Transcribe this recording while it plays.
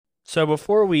So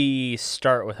before we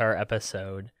start with our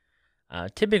episode,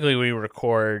 typically we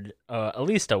record at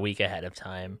least a week ahead of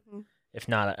time, Mhm. if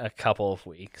not a couple of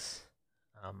weeks.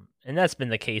 And that's been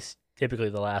the case typically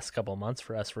the last couple of months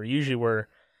for us. We're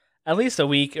at least a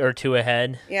week or two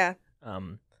ahead. Yeah.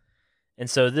 Um, and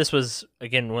so this was,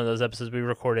 again, one of those episodes we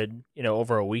recorded,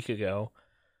 over a week ago,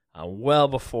 well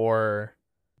before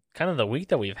kind of the week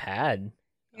that we've had.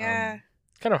 Yeah.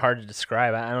 It's kind of hard to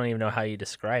describe. I don't even know how you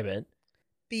describe it.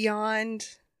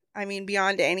 Beyond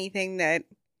anything that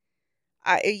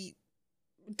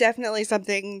definitely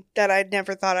something that I'd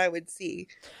never thought I would see.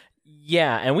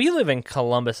 Yeah, and we live in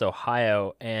Columbus,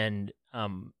 Ohio, and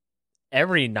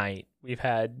every night we've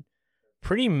had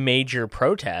pretty major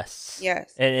protests.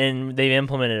 Yes. And they've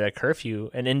implemented a curfew,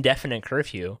 an indefinite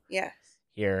curfew Yes.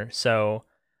 here. So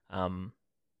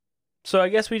I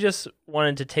guess we just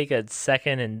wanted to take a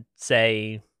second and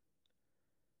say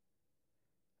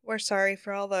We're sorry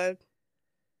for all the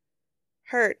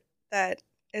hurt that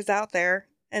is out there,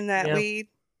 and that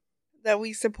Yeah.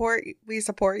 we support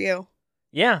you.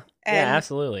 yeah, And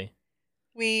absolutely.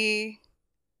 we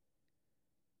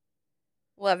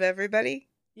love everybody.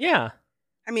 Yeah.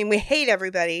 I mean, we hate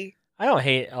everybody. I don't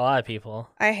hate a lot of people.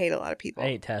 I hate a lot of people. I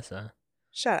hate Tessa.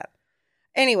 Shut up.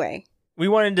 Anyway. We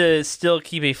wanted to still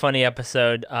keep a funny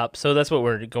episode up, so that's what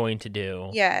we're going to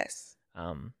do. Yes.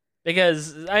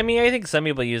 Because, I mean, I think some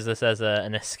people use this as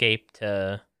an escape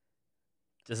to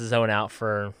just zone out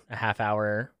for a half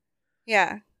hour.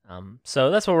 Yeah. So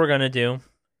that's what we're going to do.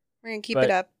 We're going to keep it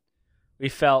up. We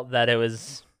felt that it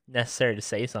was necessary to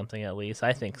say something at least.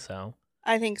 I think so.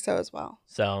 I think so as well.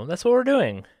 So that's what we're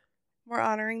doing. We're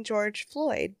honoring George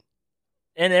Floyd.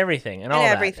 And everything. And all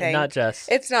that. And not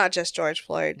just... It's not just George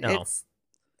Floyd. No. It's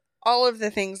all of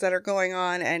the things that are going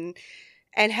on and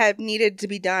have needed to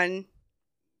be done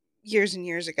years and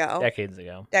years ago. Decades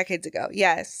ago.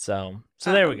 Yes. So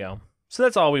there we go. So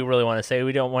that's all we really want to say.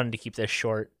 We don't want to keep this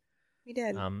short. We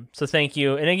did. So thank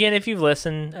you. And again, if you've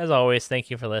listened, as always, thank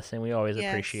you for listening. We always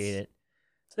appreciate it.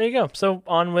 So there you go. So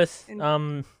on with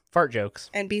fart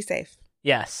jokes. And be safe.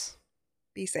 Yes.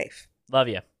 Be safe. Love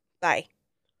you. Bye.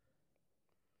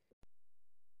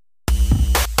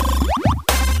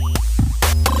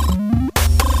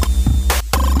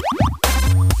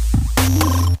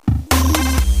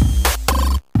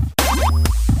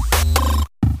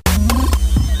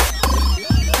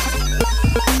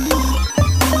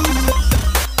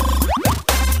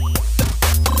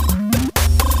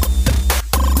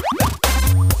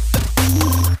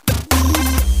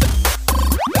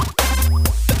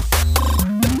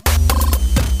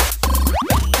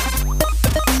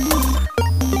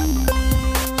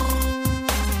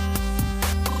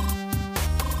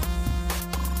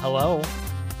 Hello,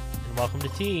 and welcome to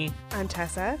Tea. I'm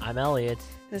Tessa. I'm Elliot.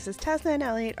 This is Tessa and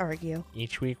Elliot Argue.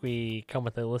 Each week we come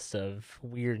with a list of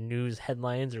weird news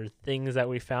headlines or things that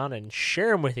we found and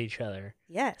share them with each other.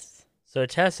 Yes. So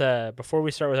Tessa, before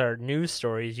we start with our news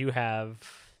stories, you have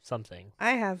something.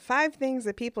 I have 5 things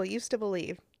that people used to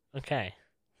believe. Okay.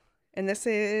 And this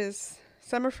is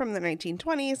some are from the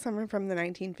 1920s, some are from the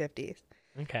 1950s.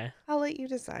 Okay. I'll let you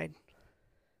decide.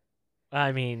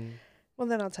 I mean... Well,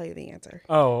 then I'll tell you the answer.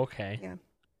 Oh, okay. Yeah.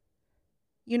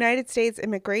 United States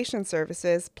Immigration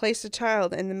Services placed a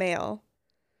child in the mail.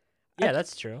 Yeah,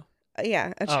 that's true.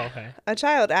 Yeah. Okay. A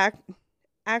child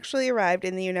actually arrived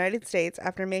in the United States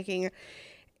after making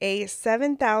a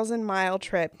 7,000-mile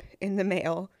trip in the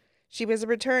mail. She was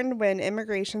returned when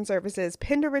Immigration Services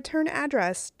pinned a return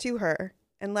address to her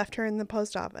and left her in the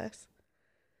post office.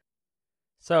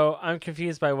 So I'm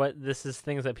confused by what this is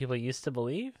things that people used to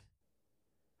believe?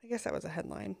 I guess that was a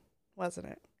headline, wasn't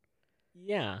it?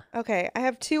 Yeah. Okay, I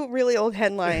have 2 really old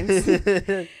headlines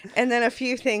and then a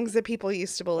few things that people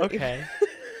used to believe. Okay.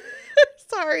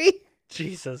 Sorry.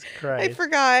 Jesus Christ. I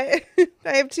forgot.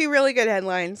 I have 2 really good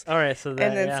headlines. All right, so that,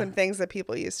 and then some things that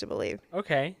people used to believe.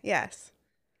 Okay. Yes.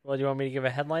 Well, do you want me to give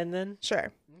a headline then?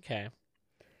 Sure. Okay.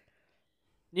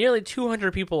 Nearly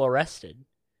 200 people arrested.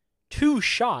 2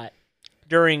 shot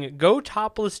during Go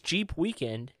Topless Jeep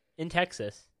weekend in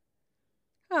Texas.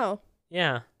 Oh.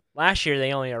 Yeah. Last year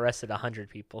they only arrested 100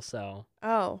 people, so.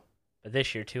 Oh. But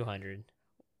this year 200.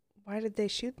 Why did they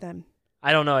shoot them?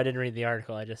 I don't know. I didn't read the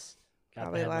article. I just got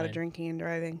Probably the a lot of headline. drinking and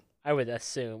driving. I would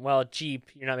assume. Well, Jeep,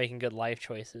 you're not making good life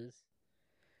choices.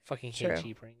 Fucking hate True.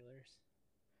 Jeep Wranglers.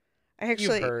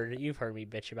 You've heard me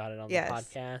bitch about it on the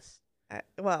podcast.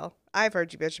 Well, I've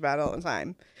heard you bitch about it all the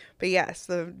time. But yes,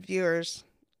 the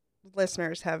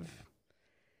listeners have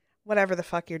whatever the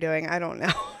fuck you're doing. I don't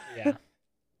know. Yeah.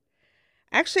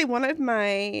 Actually, one of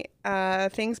my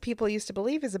things people used to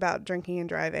believe is about drinking and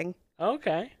driving.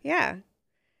 Okay. Yeah.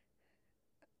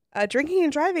 Drinking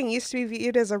and driving used to be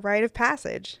viewed as a rite of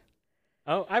passage,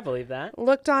 Oh, I believe that.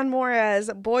 looked on more as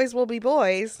boys will be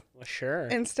boys Well, sure.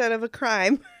 instead of a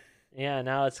crime. Yeah,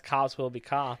 now it's cops will be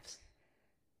cops.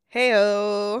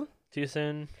 Heyo. Too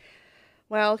soon?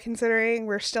 Well, considering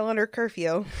we're still under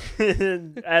curfew,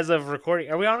 As of recording.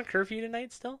 Are we on a curfew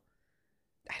tonight still?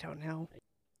 I don't know.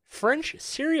 French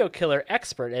serial killer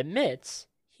expert admits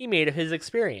he made of his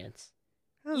experience.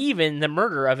 Oh. Even the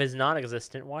murder of his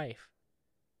non-existent wife.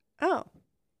 Oh,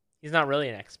 He's not really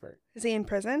an expert. is he in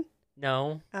prison?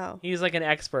 No. Oh, He's like an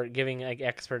expert giving like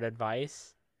expert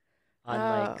advice on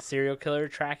Oh. like serial killer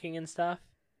tracking and stuff.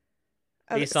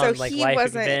 Okay, Based on like he life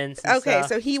wasn't. events and Okay, stuff.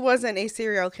 so he wasn't a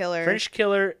serial killer.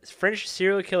 French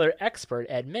serial killer expert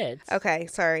admits. Okay,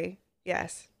 sorry.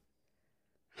 Yes.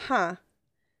 Huh.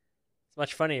 It's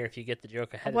much funnier if you get the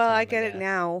joke ahead Well, of time. I get it guess.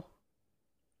 now.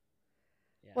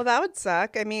 Yeah. Well, that would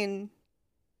suck. I mean,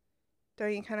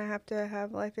 don't you kind of have to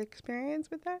have life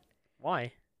experience with that?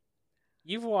 Why?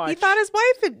 You've watched. He thought his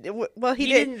wife had. Well, he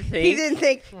didn't. He didn't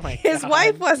think Oh my his God.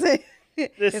 wife wasn't.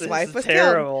 This his is wife was killed.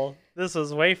 terrible. This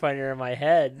was way funnier in my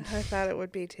head. I thought it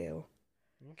would be too.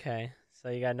 Okay, so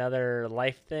you got another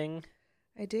life thing.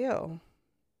 I do.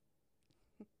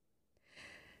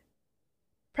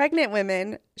 Pregnant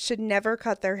women should never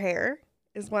cut their hair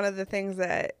is one of the things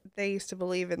that they used to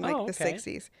believe in like Oh, the okay.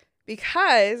 60s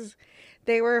because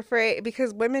they were afraid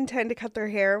because women tend to cut their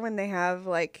hair when they have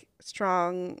like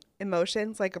strong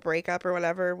emotions like a breakup or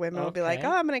whatever. Women will be like, Okay.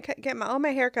 "Oh, I'm going to get all my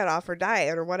hair cut off or dye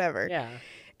it or whatever." Yeah.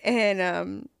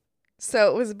 And so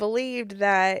it was believed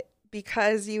that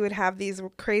because you would have these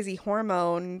crazy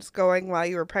hormones going while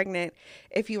you were pregnant,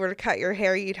 if you were to cut your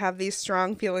hair, you'd have these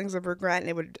strong feelings of regret and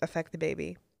it would affect the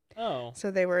baby. Oh,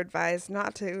 So they were advised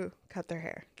not to cut their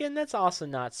hair. again, that's also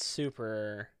not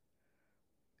super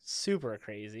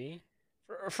crazy.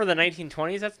 For the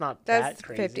 1920s, that's not That's that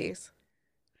crazy. 50s.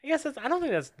 I guess I don't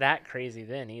think that's that crazy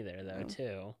then either, though.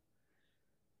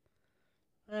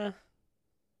 No. Too.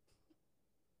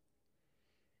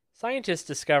 Scientists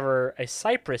discover a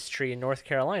cypress tree in North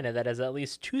Carolina that is at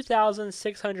least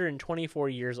 2,624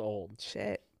 years old,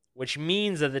 Shit. which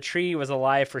means that the tree was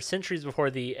alive for centuries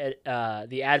before the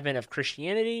advent of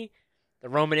Christianity, the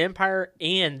Roman Empire,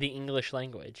 and the English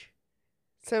language.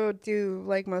 So do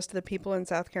like most of the people in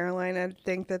South Carolina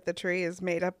think that the tree is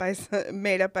made up by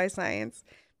science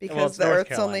because it's the North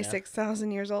Earth's only Carolina.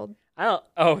 6,000 years old? I don't.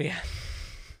 Oh yeah.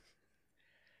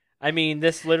 I mean,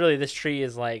 this tree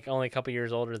is like only a couple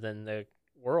years older than the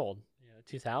world.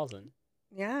 2000,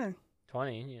 Yeah.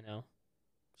 20.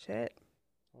 Shit.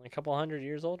 Only a couple hundred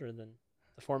years older than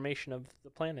the formation of the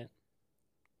planet.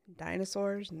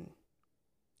 Dinosaurs and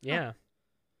Yeah.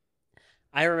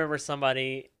 I remember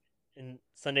somebody in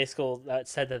Sunday school that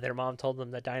said that their mom told them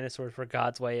that dinosaurs were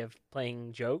God's way of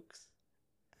playing jokes.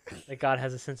 That God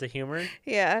has a sense of humor.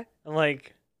 yeah. I'm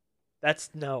like,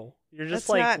 no. You're just That's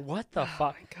like, not- what the Oh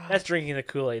fuck? my God. That's drinking the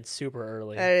Kool-Aid super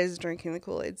early. That is drinking the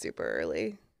Kool-Aid super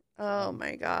early. Oh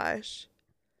my gosh.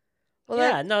 Well,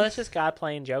 yeah, no, that's just God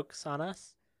playing jokes on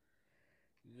us.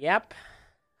 Yep.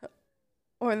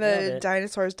 or nailed the it.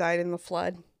 dinosaurs died in the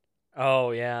flood.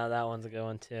 Oh, yeah, that one's a good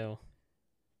one, too.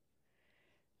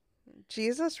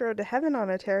 Jesus rode to heaven on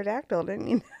a pterodactyl, didn't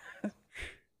he?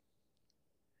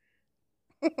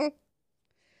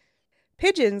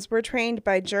 Pigeons were trained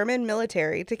by German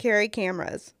military to carry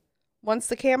cameras. Once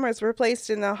the cameras were placed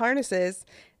in the harnesses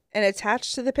and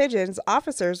attached to the pigeons,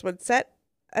 officers would set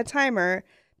a timer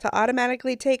to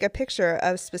automatically take a picture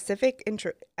of specific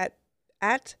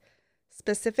at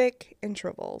specific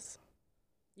intervals.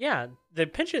 Yeah, the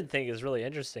pigeon thing is really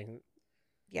interesting.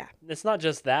 Yeah. It's not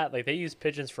just that. Like, they use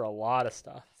pigeons for a lot of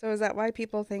stuff. So is that why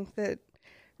people think that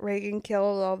Reagan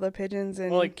killed all the pigeons and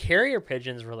Well, like, carrier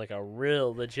pigeons were, like, a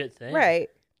real legit thing. right?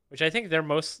 Which I think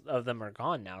most of them are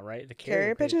gone now, right? The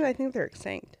Carrier pigeon, I think they're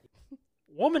extinct.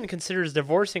 Woman considers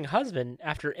divorcing husband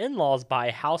after in-laws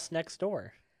buy house next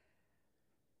door.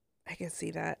 I can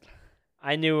see that.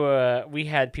 I knew we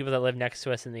had people that lived next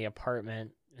to us in the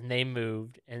apartment, and they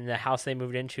moved, and the house they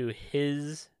moved into,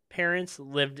 his parents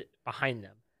lived behind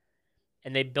them.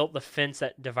 And they built the fence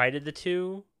that divided the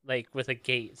two, like, with a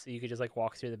gate, so you could just, like,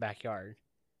 walk through the backyard.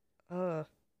 Ugh,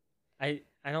 I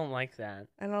don't like that.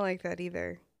 I don't like that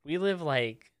either. We live,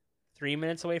 like, 3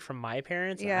 minutes away from my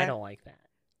parents, and I Yeah. don't like that.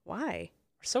 Why?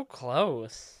 We're so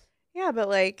close. Yeah, but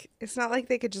like, it's not like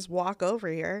they could just walk over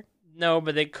here. No,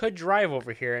 but they could drive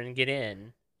over here and get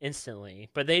in instantly.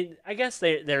 But I guess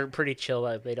they're pretty chill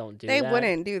if they don't do They that.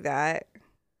 wouldn't do that.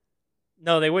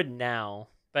 No, they wouldn't now.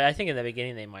 But I think in the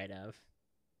beginning they might have.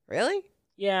 Really?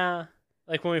 Yeah.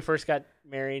 Like when we first got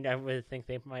married, I would think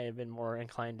they might have been more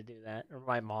inclined to do that. Or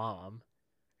my mom.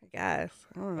 I guess.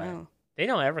 I don't But know. they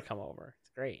don't ever come over. It's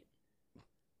great.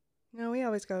 No, we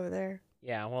always go over there.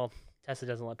 Yeah, well, Tessa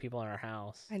doesn't let people in our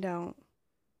house. I don't.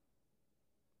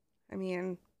 I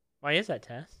mean, Why is that,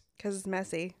 Tess? because it's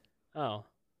messy. Oh.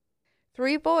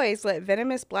 3 boys let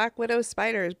venomous Black Widow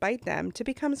spiders bite them to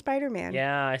become Spider-Man.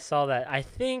 Yeah, I saw that. I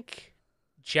think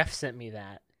Jeff sent me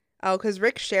that. Oh, because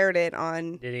Rick shared it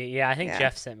on... Did he? Yeah, I think Yeah.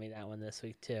 Jeff sent me that one this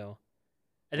week, too.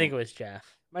 I think it was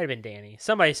Jeff. Might have been Danny.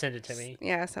 Somebody sent it to me.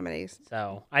 Yeah, somebody's.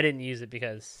 So I didn't use it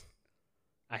because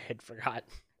I had forgot.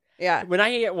 Yeah. When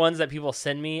I get ones that people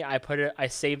send me, I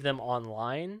save them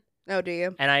online, Oh, do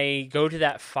you? and I go to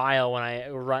that file when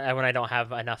I don't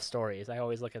have enough stories. I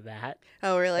always look at that.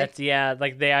 Oh, really?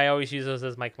 I always use those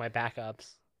as my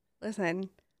backups. Listen,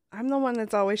 I'm the one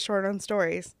that's always short on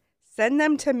stories. Send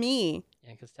them to me.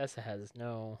 Yeah, because Tessa has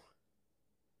no.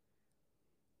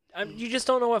 You just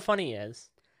don't know what funny is.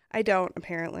 I don't,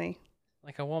 apparently.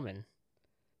 Like a woman.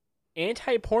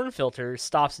 Anti-porn filter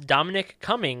stops Dominic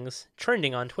Cummings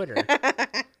trending on Twitter.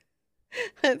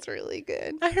 That's really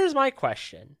good. Now here's my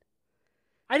question.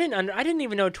 I didn't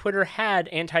even know Twitter had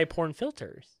anti-porn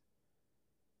filters.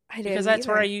 I didn't Because that's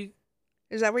where either.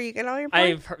 Is that where you get all your porn?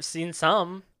 I've seen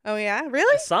some. Oh, yeah?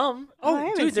 Really? Some. Oh, I Oh,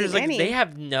 haven't dude, there's seen like any. they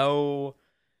have no,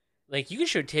 like you can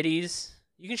show titties,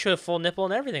 you can show a full nipple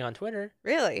and everything on Twitter.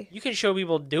 Really? You can show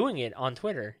people doing it on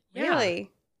Twitter. Yeah.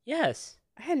 Really? Yes.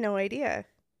 I had no idea.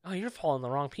 Oh, you're following the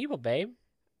wrong people, babe.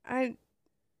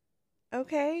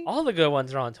 Okay. All the good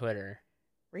ones are on Twitter.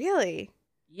 Really?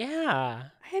 Yeah.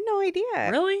 I had no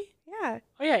idea. Really? Yeah.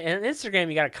 Oh yeah, and on Instagram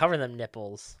you gotta cover them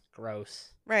nipples.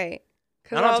 Gross. Right.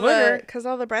 Not on Twitter. Because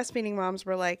all the breastfeeding moms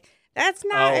were like, that's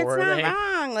not, it's were not they?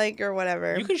 wrong, like, or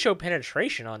whatever. You can show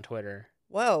penetration on Twitter.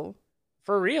 Whoa.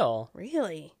 For real.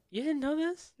 Really? You didn't know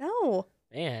this? No.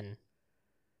 Man.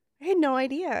 I had no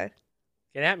idea.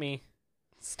 Get at me.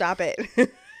 Stop it.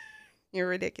 You're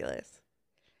ridiculous.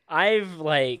 I've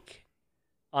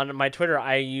on my Twitter,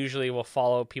 I usually will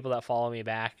follow people that follow me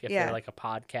back if Yeah. they're like a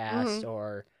podcast Mhm.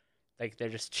 or like they're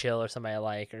just chill or somebody I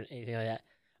like or anything like that.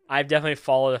 I've definitely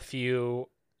followed a few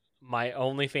my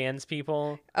OnlyFans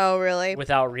people Oh, really?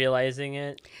 without realizing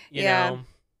it. You Yeah. know?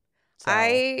 So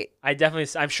I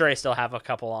I'm sure I still have a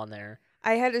couple on there.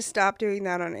 had to stop doing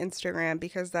that on Instagram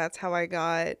because that's how I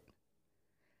got.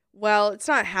 Well, it's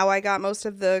not how I got most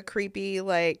of the creepy,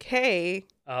 like, hey,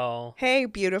 Oh,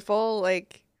 beautiful,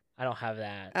 like, I don't have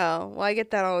that. oh, well, I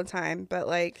get that all the time, but,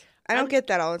 like, I don't I'm- get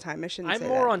that all the time. I shouldn't I'm say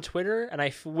more that. on Twitter, and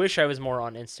I wish I was more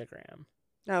on Instagram.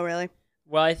 Oh, really?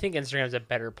 Well, I think Instagram's a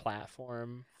better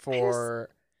platform for.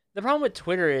 The problem with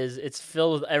Twitter is it's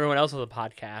filled with everyone else with a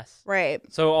podcast. Right.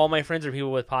 So all my friends are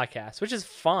people with podcasts, which is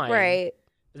fine. Right.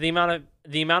 The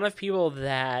amount of people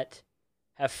that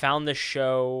have found the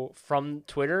show from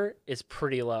Twitter is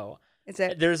pretty low. Is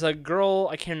it? There's a girl,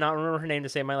 I cannot remember her name to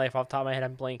save my life off the top of my head.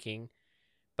 I'm blanking.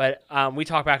 But we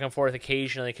talk back and forth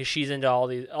occasionally because she's into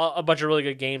a bunch of really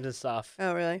good games and stuff.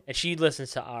 Oh, really? And she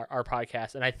listens to our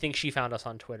podcast, and I think she found us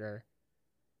on Twitter.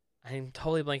 I'm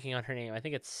totally blanking on her name. I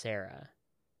think it's Sarah.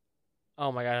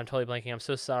 Oh my god, I'm totally blanking. I'm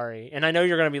so sorry. And I know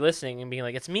you're going to be listening and being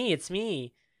like, it's me.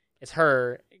 It's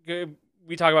her.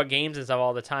 We talk about games and stuff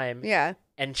all the time. Yeah.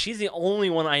 And she's the only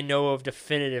one I know of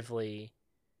definitively.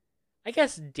 I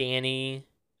guess Danny.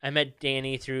 I met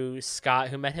Danny through Scott,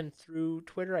 who met him through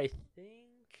Twitter, I think.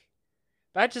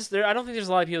 But I don't think there's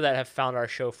a lot of people that have found our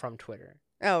show from Twitter.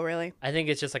 Oh, really? I think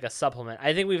it's just like a supplement.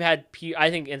 I think I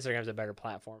think Instagram's a better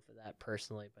platform for that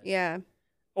personally. But Yeah.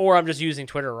 Or I'm just using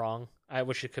Twitter wrong. I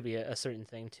wish it could be a certain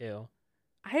thing too.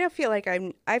 I don't feel like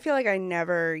I feel like I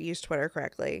never use Twitter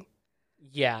correctly.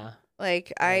 Yeah.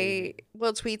 Like, I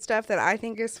will tweet stuff that I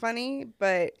think is funny,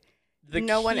 but The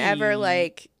no one ever, key-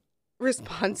 like,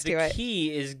 responds to The it.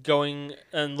 key is going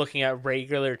and looking at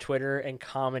regular Twitter and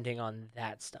commenting on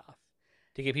that stuff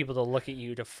to get people to look at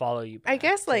you, to follow you back, I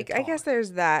guess, to I guess talk.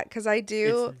 there's that, because I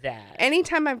do. It's that.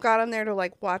 Anytime I've got on there to,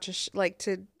 like, watch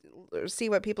to see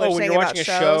what people are when saying you're about watching a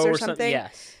shows show or something, something,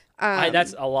 yes.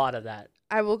 That's a lot of that.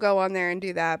 I will go on there and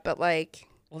do that, but, like,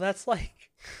 Well, that's like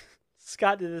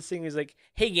Scott did this thing. He's like,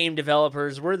 "Hey, game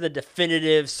developers, we're the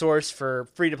definitive source for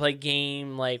free-to-play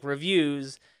game like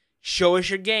reviews. Show us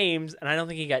your games." And I don't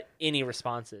think he got any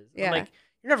responses. Yeah. I'm like,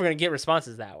 you're never gonna get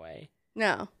responses that way.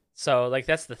 no. So like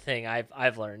that's the thing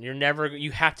I've learned.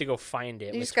 You have to go find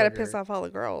it. You with just got to Twitter. piss off all the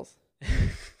girls.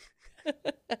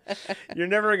 You're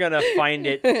never gonna find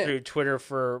it through Twitter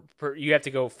for you have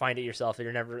to go find it yourself.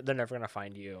 They're never gonna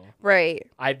find you. Right.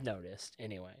 I've noticed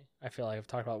anyway. I feel like I've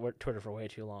talked about Twitter for way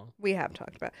too long. We have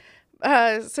talked about.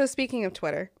 So speaking of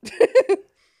Twitter,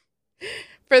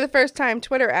 for the first time,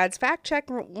 Twitter adds fact check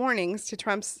warnings to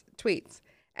Trump's tweets.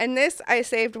 And this I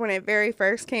saved when it very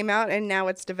first came out, and now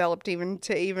it's developed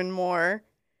even more.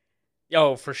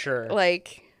 Oh, for sure.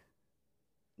 Like,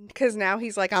 because now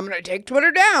he's like, I'm going to take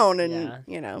Twitter down. And, Yeah.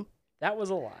 you know. That was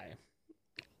a lie.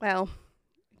 Well,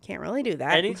 can't really do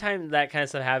that. Anytime that kind of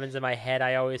stuff happens in my head,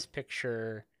 I always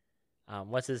picture,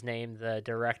 what's his name? The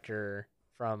director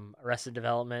from Arrested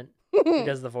Development. He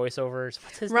does the voiceovers.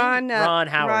 What's his name? Ron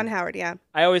Howard. Ron Howard, yeah.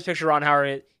 I always picture Ron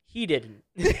Howard. He didn't.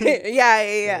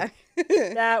 yeah.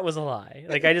 That was a lie.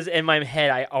 Like, I just, in my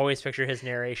head, I always picture his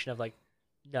narration of like,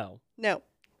 no,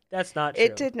 that's not true.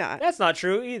 It did not. That's not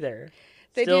true either.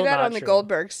 They Still do that not on the true.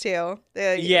 Goldbergs too.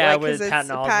 Yeah, like, with 'cause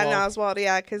Patton it's Patton Oswalt. Oswalt,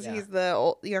 yeah, because Yeah. he's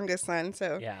the youngest son.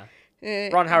 So Yeah.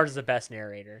 Ron Howard's the best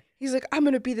narrator. He's like, I'm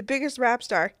gonna be the biggest rap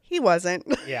star. He wasn't.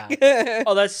 Yeah.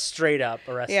 Oh, that's straight up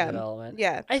Arrested Yeah. Development.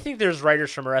 Yeah. I think there's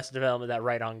writers from Arrested Development that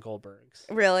write on Goldbergs.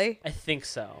 Really? I think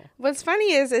so. What's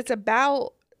funny is it's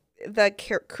about the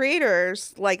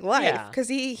creator's like life, Yeah. because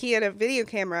he had a video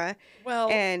camera, Well,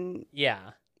 and yeah.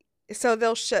 so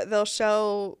they'll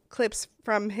show clips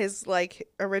from his like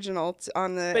original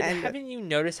on the But end. haven't you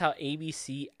noticed how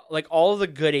ABC, like all of the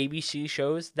good ABC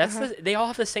shows, that's Uh-huh. they all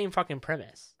have the same fucking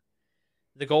premise.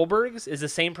 The Goldbergs is the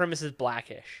same premise as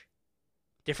Blackish.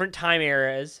 Different time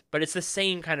eras, but it's the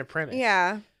same kind of premise.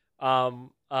 Yeah.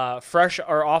 Fresh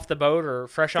or Off the Boat or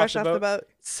Fresh Fresh off the boat.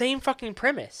 Same fucking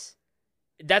premise.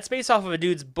 That's based off of a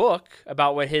dude's book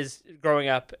about what his growing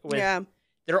up with. Yeah.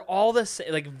 They're all the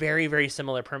same, like very, very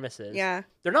similar premises. Yeah.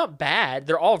 They're not bad.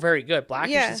 They're all very good.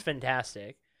 Blackish Yeah. is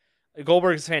fantastic.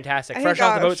 Goldberg is fantastic. I Fresh think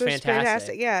Off the Boat's Ostrich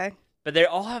fantastic. Yeah. But they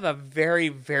all have a very,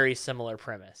 very similar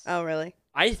premise. Oh, really?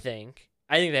 I think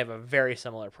they have a very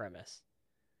similar premise.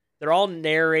 They're all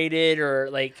narrated or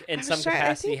like in some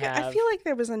capacity I feel like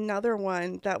there was another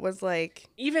one that was like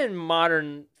even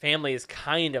Modern Family is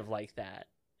kind of like that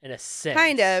in a sense.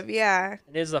 kind of, yeah.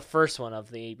 It is the first one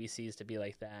of the ABCs to be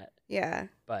like that. Yeah.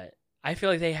 But I feel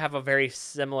like they have a very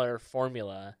similar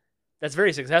formula that's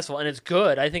very successful and it's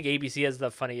good. I think ABC has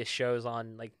the funniest shows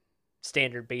on like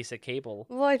standard basic cable.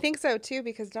 Well, I think so too,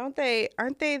 because aren't they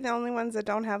the only ones that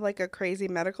don't have like a crazy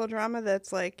medical drama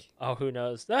that's like Oh, who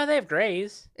knows? No, they have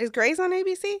Grey's. is Grey's on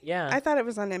ABC? Yeah. I thought it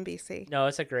was on NBC. No,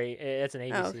 it's it's an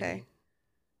ABC. Oh, okay.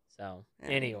 So, Yeah.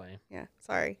 anyway. Yeah,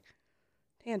 sorry.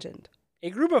 Tangent. A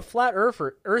group of flat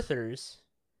earthers.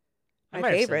 I My might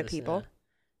have said favorite this in people.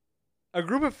 A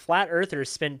group of flat earthers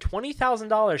spend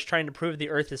 $20,000 trying to prove the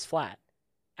earth is flat.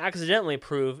 Accidentally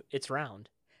prove it's round.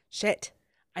 Shit.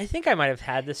 I think I might have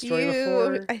had this story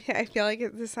before. I feel like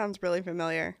this sounds really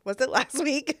familiar. Was it last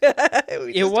week?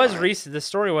 It was recent. The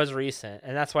story was recent,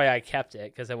 and that's why I kept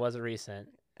it, because it was recent.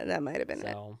 That might have been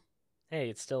it. So, hey,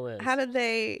 it still is. How did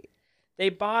they? They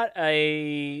bought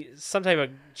some type of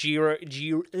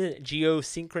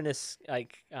geosynchronous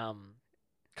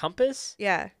compass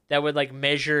Yeah. that would like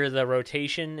measure the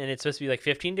rotation, and it's supposed to be like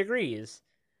 15 degrees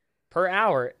per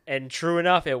hour. And true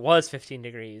enough, it was 15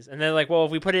 degrees. And they're like, well,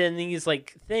 if we put it in these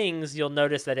like things, you'll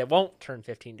notice that it won't turn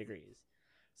 15 degrees.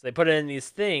 So they put it in these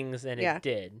things, and Yeah. it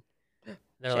did.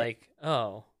 They're Shit. like,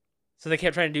 oh. So they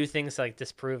kept trying to do things to like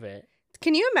disprove it.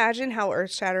 Can you imagine how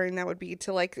earth shattering that would be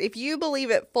to like if you believe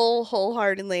it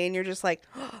wholeheartedly and you're just like,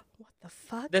 what the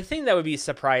fuck? The thing that would be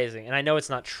surprising, and I know it's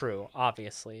not true,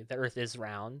 obviously, the Earth is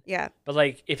round, Yeah. but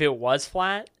like if it was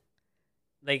flat,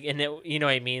 like, and it, you know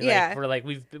what I mean? Yeah. Like we're like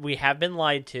we have been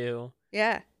lied to.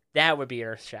 Yeah. That would be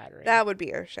earth shattering. That would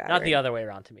be earth shattering. Not the other way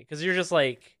around to me, because you're just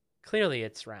like clearly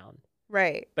it's round.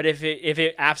 Right. But if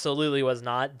it absolutely was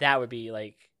not, that would be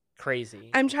like crazy.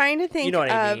 I'm trying to think know what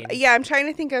I of mean. yeah, I'm trying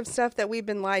to think of stuff that we've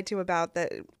been lied to about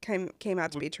that came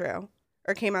out to be true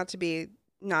or came out to be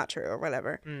not true or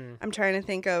whatever. I'm trying to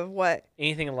think of what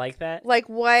Anything like that? like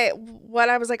what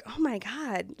I was like, "Oh my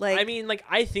god." Like I mean, like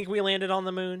I think we landed on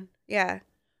the moon, yeah.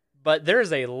 but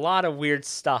there's a lot of weird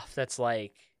stuff that's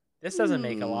like this doesn't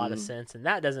make a lot of Hmm. sense, and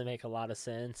that doesn't make a lot of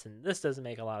sense, and this doesn't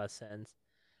make a lot of sense.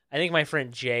 I think my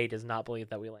friend Jay does not believe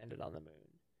that we landed on the moon.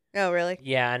 Oh, really?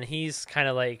 Yeah, and he's kind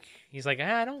of like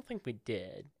I don't think we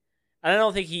did. And I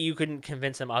don't think you couldn't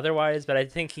convince him otherwise, but I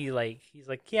think he's like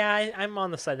yeah, I'm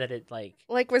on the side that it like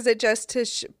Like was it just to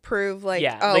prove like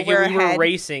yeah, oh, like we're we were ahead?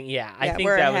 racing. Yeah, I Yeah, think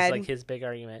we're that ahead. was like his big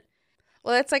argument.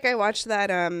 Well, that's like I watched that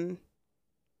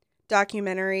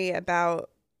documentary about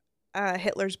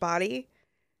Hitler's body.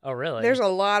 Oh, really? There's a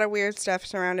lot of weird stuff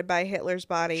surrounded by Hitler's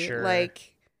body, Sure.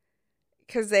 like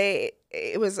because it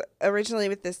was originally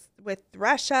with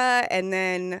Russia, and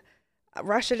then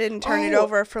Russia didn't turn it Oh,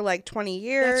 over for like 20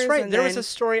 years. That's right. and There was then- a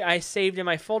story I saved in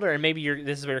my folder, and maybe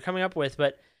this is what you're coming up with,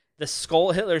 but the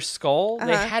skull, Hitler's skull,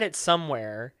 they Uh-huh. had it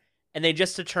somewhere, and they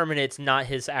just determined it's not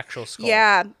his actual skull.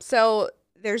 Yeah, so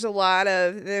there's a lot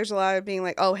of being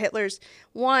like, oh, Hitler's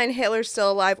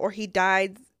still alive, or he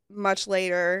died much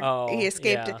later. Oh, He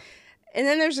escaped. yeah. And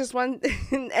then there's just one,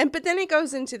 but then it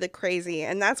goes into the crazy,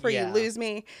 and that's where you Yeah. lose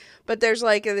me. But there's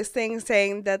like this thing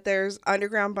saying that there's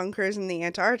underground bunkers in the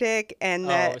Antarctic, and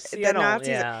that see, the I don't- Nazis.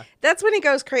 yeah. That's when it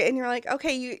goes crazy, and you're like,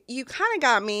 okay, you kind of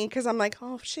got me, because I'm like,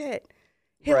 oh shit,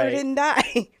 Hitler Right. didn't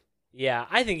die. Yeah,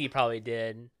 I think he probably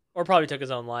did, or probably took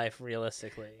his own life.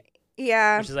 Realistically,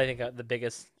 Yeah, which is, I think, the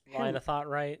biggest line of thought,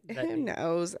 right? That who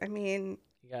knows? I mean,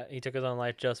 he took his own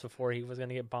life just before he was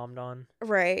gonna get bombed on.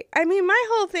 right. I mean, my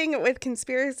whole thing with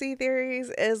conspiracy theories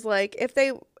is like, if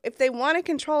they want to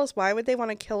control us, why would they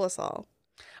want to kill us all?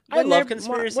 I love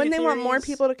conspiracy when they want more theories.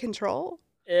 people to control.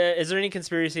 Is there any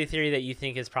conspiracy theory that you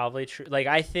think is probably true? Like,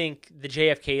 I think the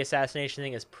JFK assassination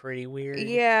thing is pretty weird.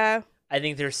 Yeah, I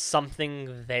think there's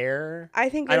something there. I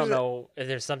think I don't there's know if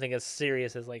there's something as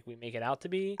serious as like we make it out to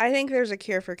be. I think there's a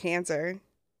cure for cancer,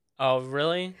 Oh,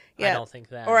 really? I Yeah. don't think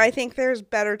that. or I think there's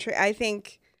better. I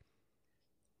think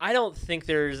I don't think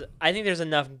there's. I think there's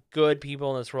enough good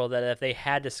people in this world that if they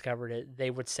had discovered it,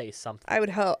 they would say something. I would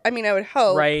hope. I mean, I would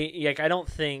hope. Right? Like, I don't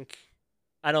think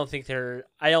that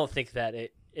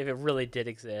if it really did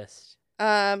exist.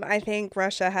 I think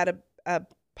Russia had a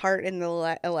part in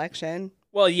the election.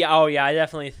 Well, yeah. Oh, yeah. I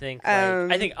definitely think. I Um,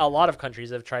 think a lot of countries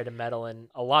have tried to meddle in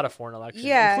a lot of foreign elections,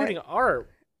 Yeah. including our.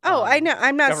 Oh, I know.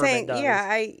 I'm not government saying.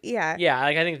 does. Yeah. Yeah,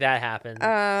 like I think that happened.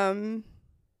 I'm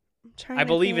trying I to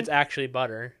believe think. it's actually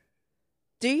butter.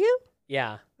 Do you?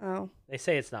 Yeah, Oh, they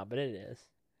say it's not, but it is.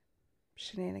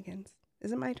 shenanigans.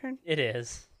 Is it my turn? It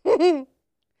is.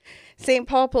 St.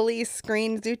 Paul police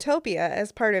screened Zootopia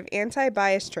as part of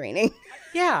anti-bias training.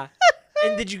 Yeah.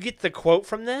 And did you get the quote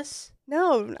from this?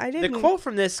 No, I The didn't. quote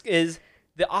from this is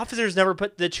the officers never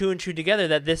put the two and two together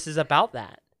that this is about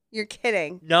that. You're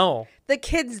kidding. No. The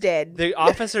kids did. The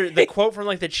quote from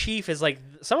like the chief is like,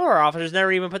 some of our officers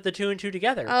never even put the two and two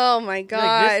together. Oh my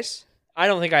gosh. I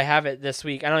don't think I have it this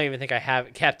week. I don't even think I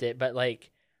have kept it, but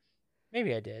like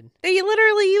maybe I did. They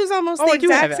literally use almost Oh, the I do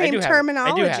have exact it. I same do have it. I do have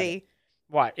terminology.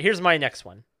 What? Here's my next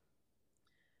one.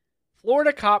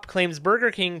 Florida cop claims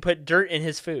Burger King put dirt in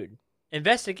his food.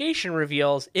 Investigation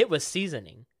reveals it was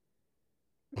seasoning.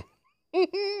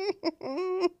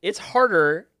 It's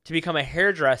harder to become a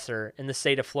hairdresser in the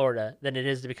state of Florida than it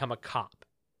is to become a cop.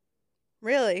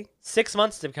 Really? 6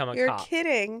 months to become a You're cop.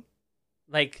 kidding.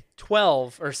 Like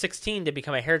 12 or 16 to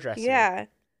become a hairdresser. Yeah.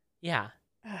 Yeah.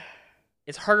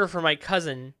 It's harder for my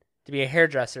cousin to be a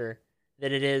hairdresser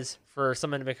than it is for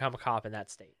someone to become a cop in that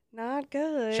state. Not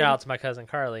good. Shout out to my cousin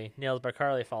Carly. Nails by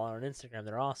Carly. Follow her on Instagram.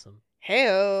 They're awesome.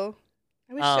 Hey-o.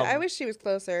 I Um, wish she was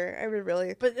closer. I would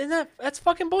really. But that's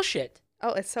fucking bullshit.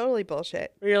 Oh, it's totally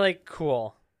bullshit. Where you're like,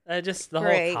 cool. Just the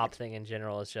Great. whole cop thing in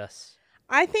general is just.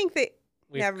 I think that.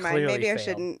 We've Never mind. clearly Maybe I failed.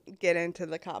 shouldn't get into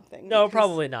the cop thing. No, because-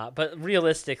 probably not. But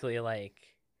realistically, like.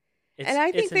 And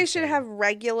I think it's they should insane. have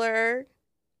regular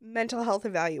mental health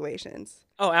evaluations.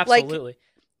 Oh, absolutely.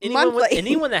 monthly.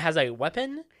 Anyone that has a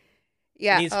weapon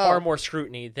Yeah. needs far more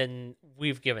scrutiny than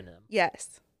we've given them.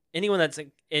 Yes. Anyone that's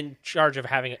in charge of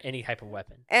having any type of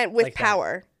weapon. And with Like that.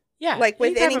 power. Yeah. Like,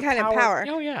 with type any kind of power.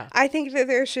 Oh, yeah. I think that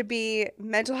there should be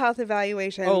mental health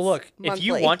evaluations. Oh, look. monthly. If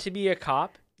you want to be a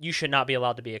cop, you should not be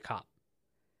allowed to be a cop.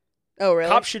 Oh, really?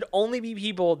 Cops should only be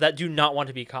people that do not want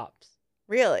to be cops.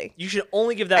 Really? You should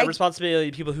only give that I- responsibility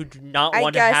to people who do not I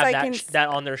want to guess have I that can that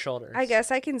on their shoulders. I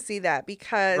guess I can see that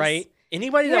because. Right?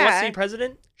 Anybody that wants to Yeah. be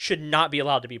president should not be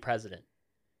allowed to be president.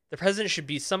 The president should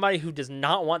be somebody who does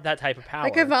not want that type of power.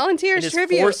 Like a and volunteer's is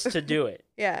tribute. forced to do it.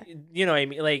 Yeah. You know what I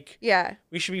mean? Like, Yeah.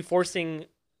 we should be forcing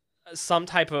some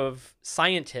type of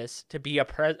scientist to be I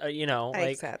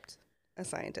accept a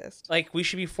scientist. like we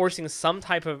should be forcing some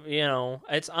type of,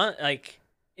 like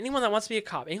anyone that wants to be a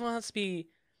cop, anyone that wants to be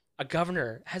a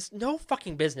governor has no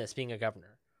fucking business being a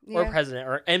governor or a president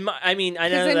I know Because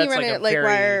then that's you run like a it like,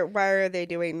 very why are they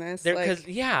doing this? because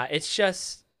it's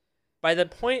just by the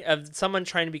point of someone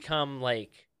trying to become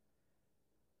like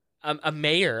a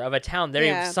mayor of a town, they've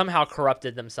Yeah. somehow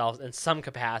corrupted themselves in some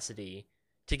capacity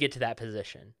to get to that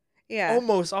position. yeah.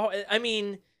 Almost all. I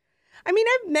mean, I mean,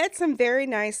 I've met some very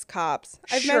nice cops.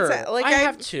 I've sure, met some, I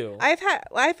have too.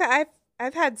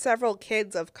 I've had several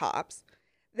kids of cops.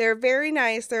 They're very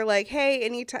nice. They're like, hey,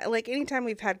 anytime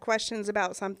we've had questions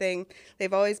about something,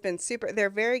 they've always been super. They're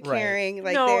very Right. caring.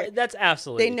 Like, no, that's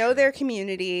absolutely. they know true. their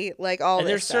community. Like all and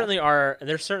there this stuff. certainly are.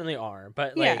 There certainly are.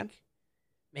 But like, Yeah.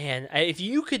 man, if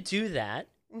you could do that,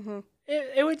 Mm-hmm.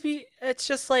 it would be. It's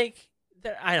just like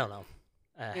I don't know.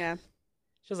 Yeah.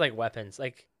 It's just like weapons.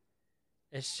 Like,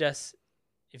 it's just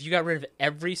if you got rid of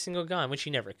every single gun, which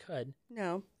you never could,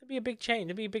 No, it'd be a big change.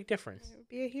 It'd be a big difference. it would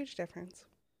be a huge difference.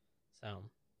 So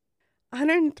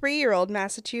 103-year-old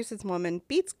Massachusetts woman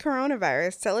beats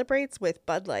coronavirus, celebrates with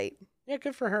Bud Light. yeah,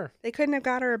 good for her. They couldn't have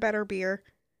got her a better beer.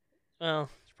 Well,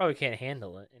 she probably can't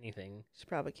handle it, anything She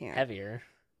probably can't. heavier.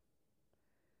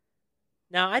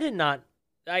 Now, I did not.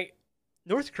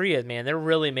 North Korea, man, they're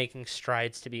really making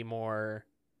strides to be more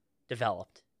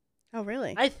developed. Oh,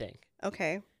 really? I think.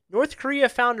 Okay. North Korea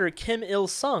founder Kim Il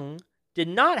Sung did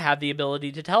not have the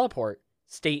ability to teleport,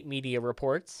 state media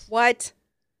reports. What?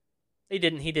 He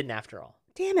didn't after all.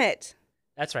 Damn it.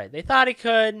 That's right. They thought he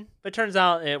could, but turns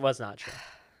out it was not true.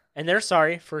 And they're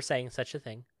sorry for saying such a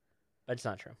thing, but it's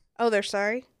not true. Oh, they're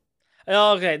sorry?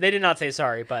 Oh, okay. They did not say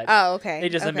sorry, but Oh, okay. they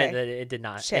just admit Okay. that it did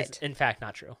not. Shit. It's in fact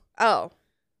not true. Oh,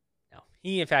 No.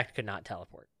 He, in fact, could not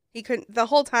teleport. he couldn't the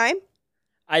whole time?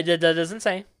 That doesn't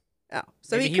say. Oh,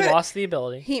 so Maybe he could. lost the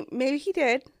ability. Maybe he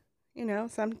did. You know,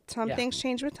 some Yeah. things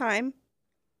change with time.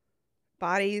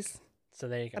 Bodies, So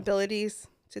there you go. abilities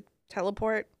to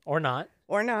teleport Or not.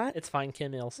 or not. It's fine,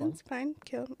 Kim Il Sung. It's fine.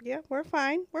 Kill. Yeah, we're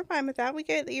fine. We're fine with that. We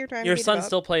get that you're trying Your to be son developed.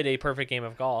 still played a perfect game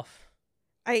of golf.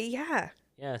 Yeah,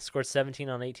 Yeah, scored 17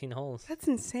 on 18 holes. that's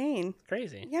insane.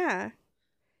 Crazy. Yeah.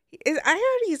 I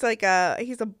heard he's like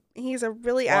he's a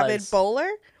really avid Was. bowler.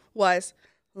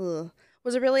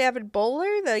 Was a really avid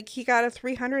bowler. Like he got a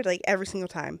 300 like every single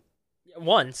time.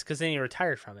 Once, because then he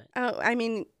retired from it. Oh, I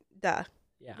mean, duh.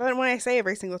 Yeah. But when I say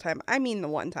every single time, I mean the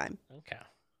one time. Okay.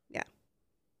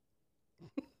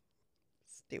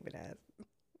 Stupid ass.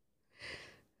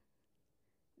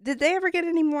 Did they ever get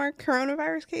any more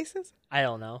coronavirus cases? I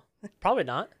don't know. Probably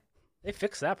not. They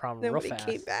fixed that problem real Nobody fast.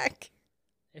 came back.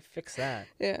 They fixed that.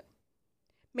 Yeah.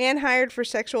 Man hired for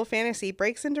sexual fantasy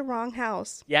breaks into wrong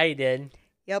house. Yeah, he did.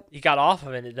 Yep. He got off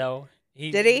of it, though.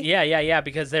 Did he? Yeah,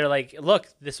 because they're like, look,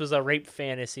 this was a rape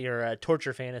fantasy or a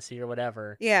torture fantasy or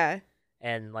whatever. Yeah.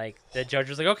 And, like, the judge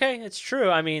was like, okay, it's true.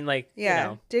 I mean, like, Yeah. you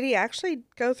know. Did he actually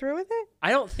go through with it? I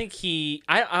don't think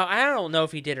I don't know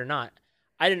if he did or not.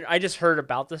 I just heard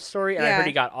about the story, and I Yeah.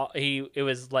 heard he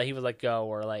was let go,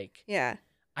 or, like, Yeah.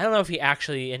 I don't know if he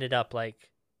actually ended up, like,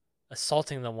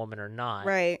 assaulting the woman or not.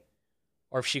 Right.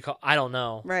 Or if I don't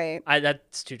know. Right.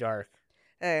 That's too dark.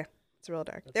 It's real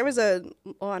dark. There was a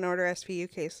Law and Order SVU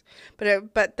case,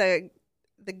 but the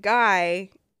guy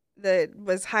that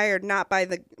was hired not by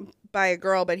a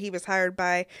girl, but he was hired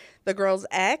by the girl's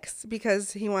ex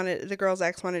because the girl's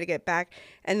ex wanted to get back,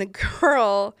 and the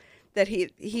girl that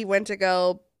he went to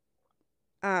go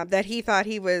that he thought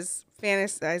he was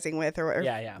fantasizing with or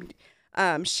Yeah.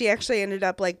 she actually ended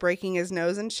up like breaking his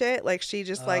nose and shit. Like she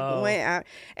just like Oh. went out,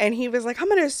 and he was like, I'm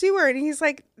gonna sue her. And he's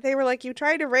like, they were like, you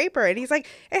tried to rape her. And he's like,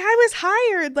 hey, I was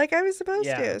hired, like I was supposed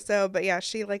Yeah. to. So, but yeah,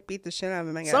 she like beat the shit out of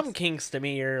him, I guess. Some kinks to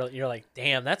me, you're like,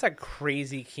 damn, that's a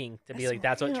crazy kink to be That's like,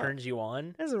 that's what real. turns you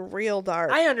on. That's real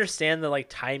dark. I understand the like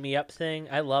tie me up thing.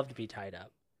 I love to be tied up,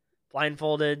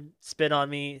 blindfolded, spit on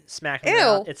me, smack me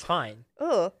out. Ew. It's fine,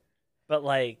 Ugh. but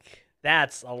like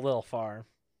that's a little far.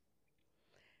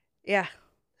 Yeah.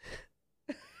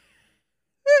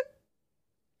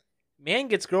 Man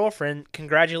gets girlfriend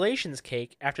congratulations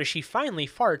cake after she finally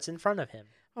farts in front of him.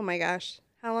 Oh my gosh.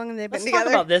 How long have they been Let's together?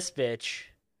 talk about this bitch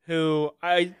who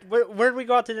where did we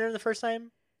go out to dinner the first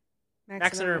time?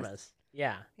 Max and Irma's.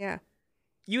 Yeah. Yeah.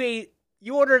 You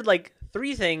ordered like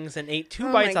 3 things and ate 2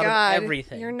 Oh bites my out God. of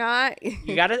everything. You're not.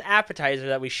 You got an appetizer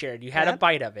that we shared. You had a Yep.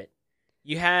 bite of it.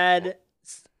 You had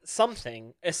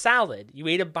something, a salad. You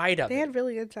ate a bite of They it. had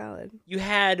really good salad. You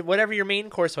had whatever your main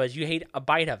course was. You ate a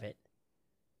bite of it.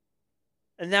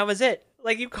 And that was it.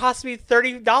 Like, you cost me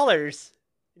 $30.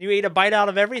 You ate a bite out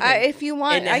of everything. If you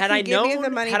want, and I had can I give known, you the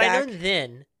money had back. I known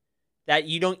then that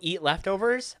you don't eat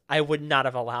leftovers, I would not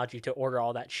have allowed you to order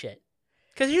all that shit.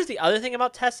 Because here's the other thing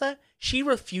about Tessa. She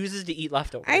refuses to eat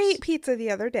leftovers. I ate pizza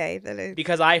the other day.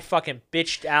 Because I fucking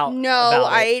bitched out No,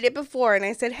 about I it. ate it before, and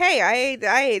I said, "Hey,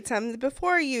 I ate some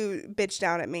before you bitched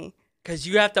out at me." Because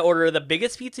you have to order the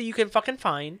biggest pizza you can fucking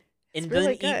find and It's then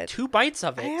really eat good. 2 bites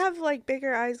of it. I have like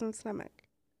bigger eyes and stomach.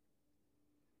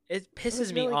 It pisses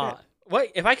was me really off. What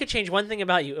if I could change one thing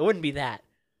about you? It wouldn't be that,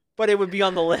 but it would be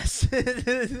on the list.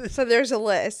 So there's a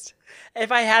list.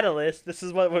 If I had a list, this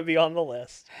is what would be on the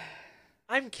list.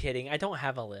 I'm kidding. I don't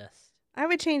have a list. I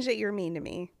would change that you're mean to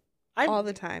me I'm all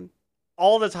the time.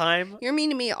 all the time. You're mean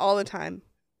to me all the time.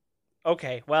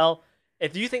 Okay, well,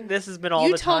 if you think this has been all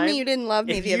You the told time, me you didn't love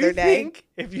me if the you other day think-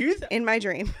 if you in my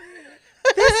dream.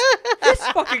 this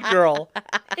fucking girl,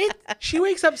 she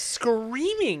wakes up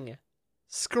screaming,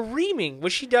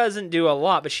 which she doesn't do a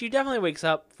lot, but she definitely wakes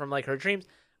up from like her dreams.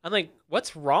 I'm like,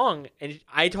 what's wrong? And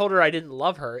I told her I didn't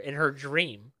love her in her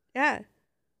dream. Yeah.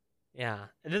 Yeah,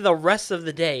 and then the rest of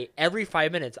the day, every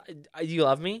 5 minutes, do you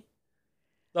love me?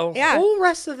 The Yeah. whole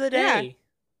rest of the Yeah. day.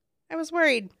 I was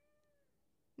worried.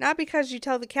 Not because you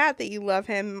tell the cat that you love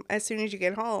him as soon as you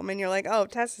get home and you're like, oh,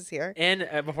 Tess is here. And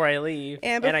before I leave.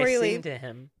 And I before you sing leave. to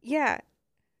him. Yeah.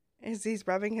 As he's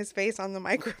rubbing his face on the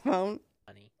microphone.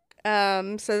 Funny.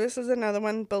 So this is another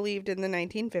one believed in the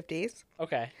 1950s.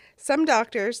 Okay. Some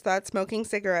doctors thought smoking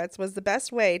cigarettes was the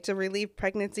best way to relieve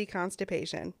pregnancy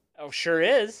constipation. Oh, sure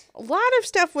is. A lot of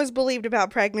stuff was believed about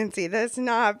pregnancy that's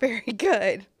not very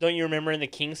good. Don't you remember in the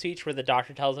King speech where the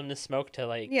doctor tells him to smoke to,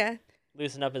 like, Yeah.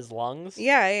 loosen up his lungs?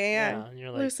 Yeah. And you're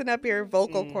like, Loosen up your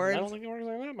vocal cords. I don't think it works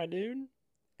like that, my dude.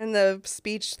 And the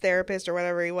speech therapist or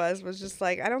whatever he was just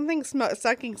like, I don't think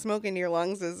sucking smoke into your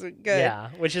lungs is good. Yeah,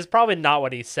 which is probably not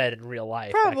what he said in real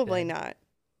life. back Probably then. not.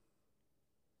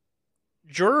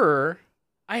 Juror.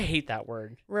 I hate that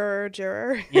word. Rural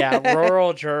juror. Yeah,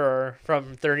 rural juror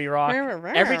from 30 Rock.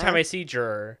 Every time I see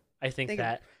juror, I think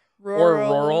that. Or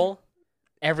rural.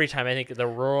 Every time I think of the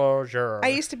rural juror. I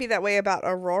used to be that way about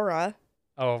Aurora.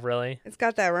 Oh, really? It's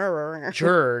got that.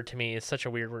 Juror to me is such a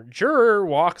weird word. Juror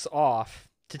walks off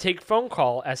to take phone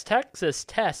call as Texas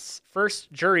tests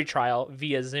first jury trial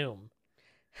via Zoom.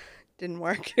 Didn't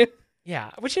work.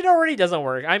 Yeah, which it already doesn't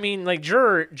work. I mean, like,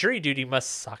 jury duty must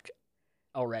suck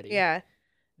already. Yeah.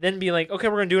 Then be like, okay,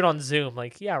 we're going to do it on Zoom.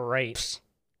 Like, yeah, right.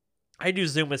 I do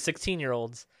Zoom with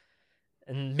 16-year-olds,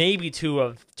 and maybe two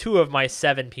of my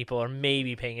 7 people are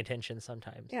maybe paying attention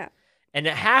sometimes. Yeah. And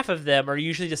half of them are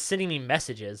usually just sending me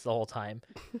messages the whole time.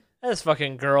 This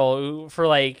fucking girl who,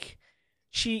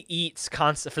 she eats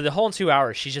constant for the whole 2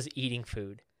 hours. She's just eating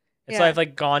food. And so Yeah. I've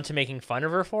like gone to making fun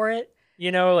of her for it,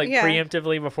 like Yeah.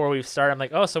 preemptively before we start. I'm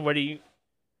like, oh, so what do you?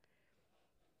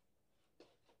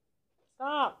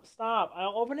 Stop!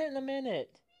 I'll open it in a minute.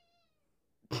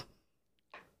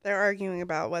 They're arguing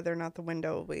about whether or not the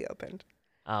window will be opened.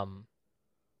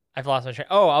 I've lost my train.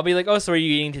 Oh, I'll be like, oh, so what are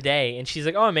you eating today? And she's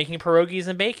like, oh, I'm making pierogies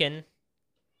and bacon.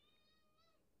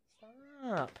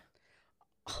 Stop.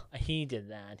 He did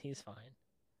that. He's fine.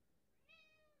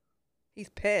 He's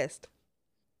pissed.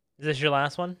 Is this your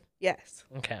last one? Yes.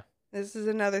 Okay. This is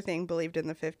another thing believed in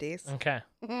the 50s. Okay.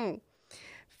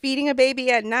 Feeding a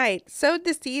baby at night sowed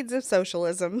the seeds of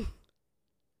socialism.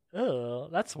 Oh,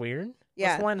 that's weird.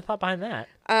 Yeah. What's the line of thought behind that?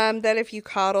 That if you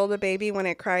coddled a baby when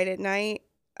it cried at night,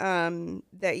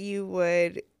 that you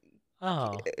would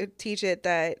teach it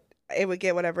that it would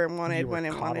get whatever it wanted when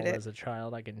it wanted it. As a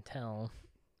child, I can tell.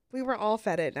 We were all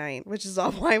fed at night, which is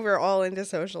all why we're all into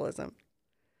socialism.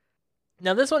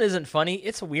 Now, this one isn't funny.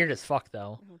 It's weird as fuck,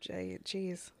 though. Oh,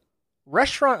 jeez.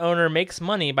 Restaurant owner makes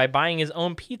money by buying his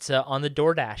own pizza on the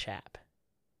DoorDash app.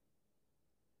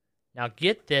 Now,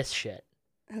 get this shit.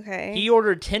 Okay. He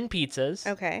ordered 10 pizzas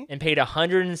Okay. and paid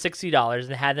 $160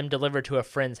 and had them delivered to a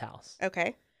friend's house.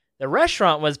 Okay. The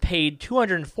restaurant was paid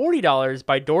 $240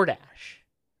 by DoorDash.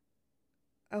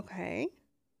 Okay.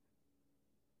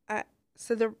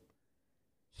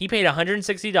 He paid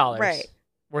 $160 Right.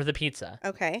 worth of pizza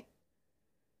Okay.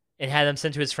 and had them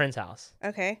sent to his friend's house.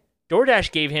 Okay.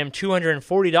 DoorDash gave him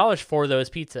 $240 for those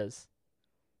pizzas.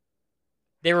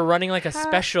 They were running like a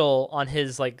special on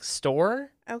his like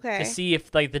store Okay. to see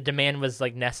if like the demand was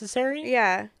like necessary.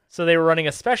 Yeah. So they were running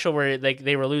a special where like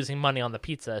they were losing money on the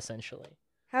pizza essentially.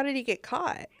 How did he get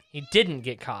caught? He didn't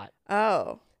get caught.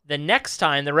 Oh. The next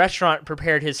time, the restaurant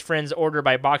prepared his friend's order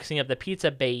by boxing up the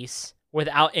pizza base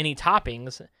without any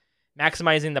toppings,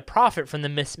 maximizing the profit from the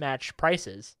mismatched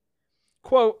prices.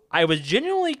 Quote, I was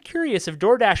genuinely curious if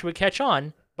DoorDash would catch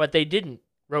on, but they didn't,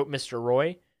 wrote Mr.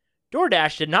 Roy.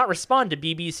 DoorDash did not respond to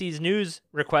BBC's news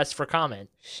request for comment.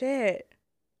 Shit.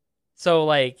 So,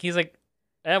 like, he's like,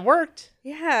 it worked.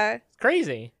 Yeah. It's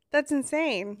crazy. That's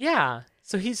insane. Yeah.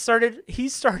 So he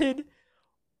started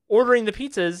ordering the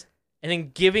pizzas and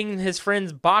then giving his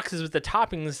friends boxes with the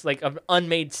toppings, like, of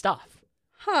unmade stuff.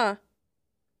 Huh.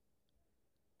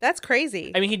 That's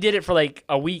crazy. I mean, he did it for, like,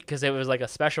 a week because it was, like, a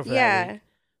special for that week.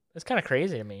 It's kind of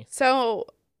crazy to me. So,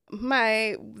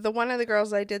 the one of the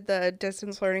girls I did the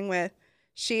distance learning with,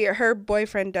 her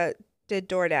boyfriend did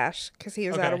DoorDash because he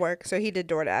was out of work, so he did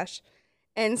DoorDash.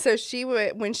 And so she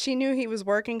would, when she knew he was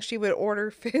working, she would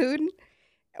order food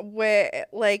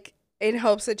in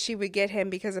hopes that she would get him,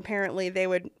 because apparently they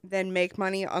would then make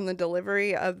money on the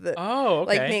delivery of the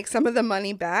make some of the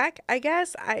money back, I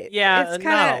guess. It's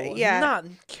kind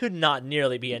of could not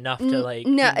nearly be enough to like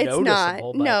no, be it's not.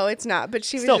 noticeable, No, it's not. But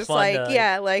she was still just fun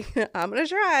like, to, I'm gonna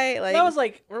try. Like, that was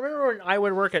like, remember when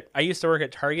I used to work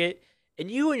at Target, and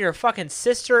you and your fucking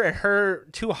sister and her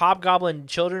 2 hobgoblin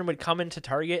children would come into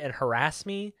Target and harass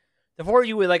me. The 4 of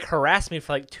you would like harass me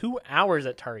for like 2 hours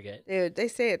at Target. Dude, they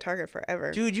stay at Target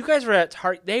forever. Dude, you guys were at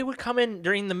Target. They would come in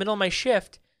during the middle of my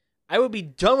shift. I would be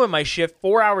done with my shift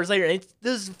 4 hours later, and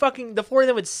the four of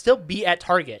them would still be at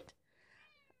Target.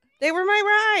 They were my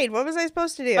ride. What was I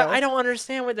supposed to do? But I don't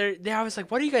understand what I was like,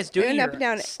 what are you guys doing Going here? up and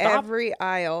down Stop. every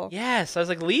aisle. Yes, I was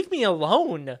like, leave me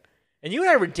alone. And you and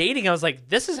I were dating. I was like,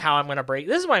 this is why I'm going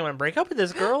to break up with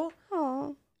this girl.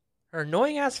 Aw. Her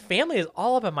annoying ass family is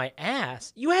all up in my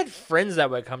ass. You had friends that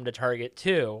would come to Target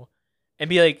too and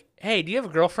be like, hey, do you have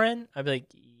a girlfriend? I'd be like,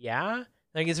 yeah.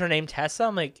 Like, is her name Tessa?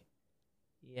 I'm like,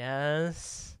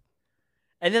 yes.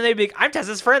 And then they'd be like, I'm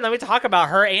Tessa's friend. Let me talk about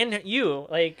her and you.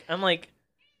 Like, I'm like,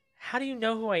 how do you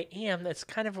know who I am? That's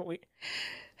kind of what we...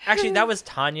 Actually, that was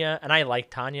Tanya, and I like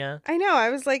Tanya. I know.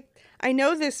 I was like, I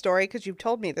know this story because you've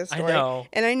told me this story. I know.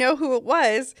 And I know who it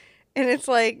was. And it's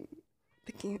like...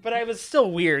 But I was still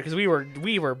weird because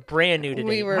we were brand new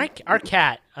today. Our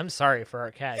cat. I'm sorry for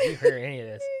our cat. If you hear any of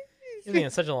this, he's being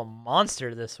such a little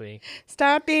monster this week.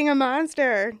 Stop being a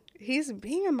monster. He's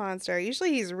being a monster.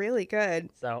 Usually he's really good.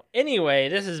 So anyway,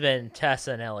 this has been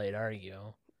Tessa and Elliot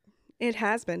Argue. It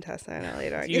has been Tessa and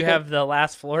Elliot Argue. Do you have the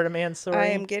last Florida man story? I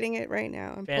am getting it right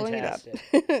now. I'm Fantastic.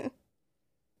 pulling it up.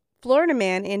 Florida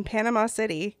man in Panama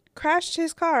City crashed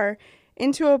his car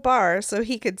into a bar so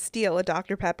he could steal a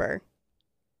Dr. Pepper.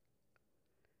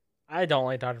 I don't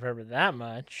like Dr. Pepper that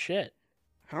much. Shit.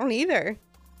 I don't either.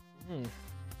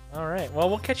 All right. Well,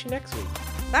 we'll catch you next week.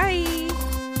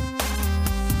 Bye.